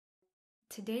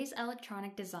Today's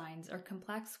electronic designs are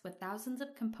complex with thousands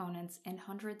of components and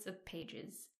hundreds of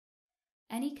pages.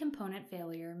 Any component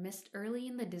failure missed early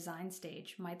in the design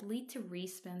stage might lead to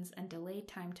respins and delayed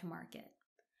time to market.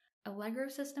 Allegro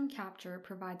System Capture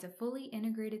provides a fully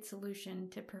integrated solution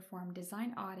to perform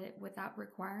design audit without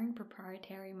requiring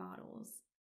proprietary models.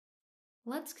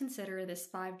 Let's consider this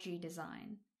 5G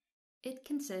design. It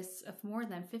consists of more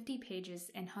than 50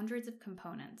 pages and hundreds of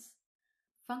components.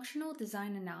 Functional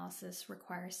design analysis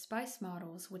requires SPICE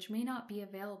models which may not be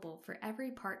available for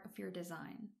every part of your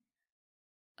design.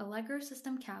 Allegro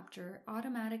System Capture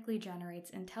automatically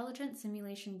generates intelligent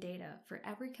simulation data for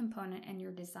every component in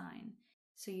your design,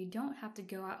 so you don't have to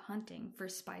go out hunting for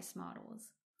SPICE models.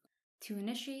 To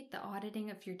initiate the auditing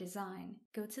of your design,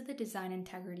 go to the Design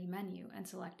Integrity menu and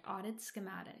select Audit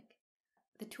Schematic.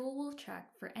 The tool will check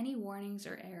for any warnings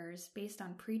or errors based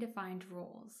on predefined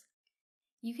rules.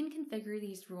 You can configure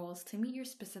these rules to meet your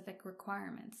specific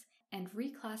requirements and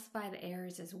reclassify the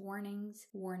errors as warnings,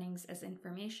 warnings as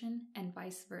information, and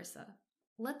vice versa.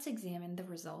 Let's examine the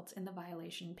results in the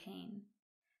violation pane.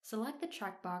 Select the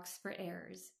checkbox for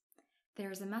errors. There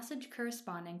is a message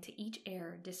corresponding to each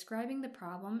error describing the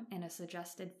problem and a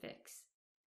suggested fix.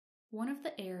 One of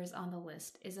the errors on the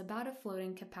list is about a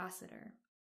floating capacitor.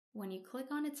 When you click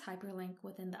on its hyperlink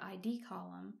within the ID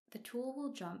column, the tool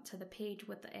will jump to the page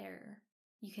with the error.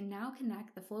 You can now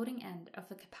connect the floating end of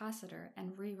the capacitor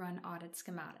and rerun Audit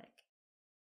Schematic.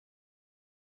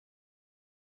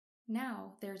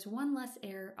 Now, there's one less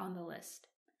error on the list.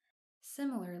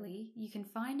 Similarly, you can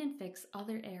find and fix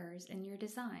other errors in your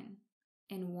design.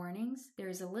 In warnings, there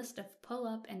is a list of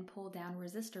pull-up and pull-down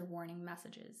resistor warning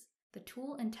messages. The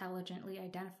tool intelligently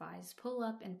identifies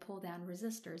pull-up and pull-down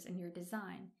resistors in your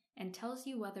design and tells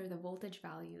you whether the voltage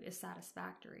value is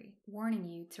satisfactory, warning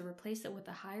you to replace it with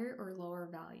a higher or lower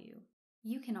value.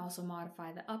 You can also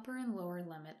modify the upper and lower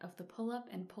limit of the pull-up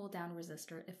and pull-down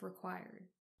resistor if required.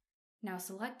 Now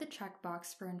select the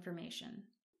checkbox for information.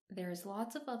 There is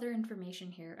lots of other information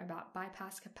here about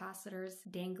bypass capacitors,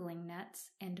 dangling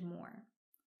nets, and more.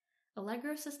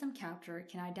 Allegro System Capture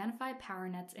can identify power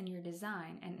nets in your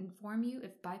design and inform you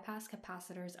if bypass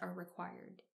capacitors are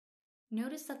required.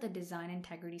 Notice that the design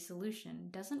integrity solution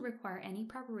doesn't require any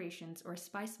preparations or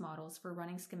SPICE models for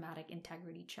running schematic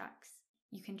integrity checks.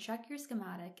 You can check your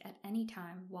schematic at any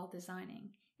time while designing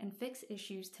and fix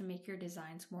issues to make your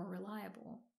designs more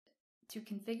reliable. To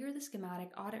configure the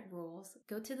schematic audit rules,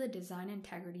 go to the Design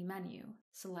Integrity menu,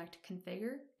 select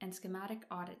Configure and Schematic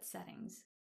Audit Settings.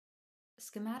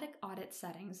 Schematic audit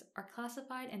settings are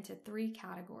classified into 3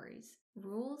 categories: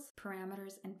 rules,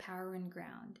 parameters, and power and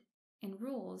ground. In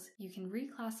rules, you can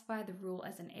reclassify the rule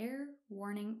as an error,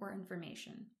 warning, or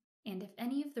information. And if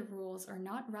any of the rules are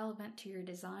not relevant to your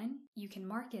design, you can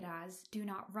mark it as Do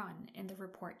Not Run in the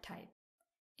report type.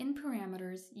 In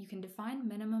parameters, you can define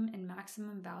minimum and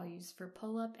maximum values for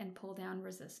pull-up and pull-down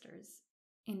resistors.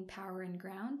 In power and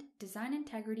ground, Design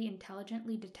Integrity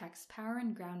intelligently detects power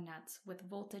and ground nets with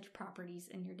voltage properties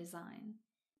in your design.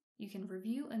 You can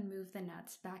review and move the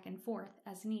nets back and forth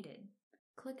as needed.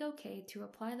 Click OK to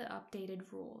apply the updated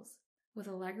rules. With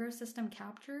Allegro System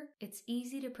Capture, it's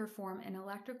easy to perform an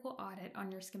electrical audit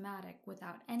on your schematic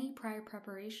without any prior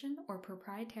preparation or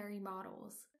proprietary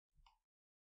models.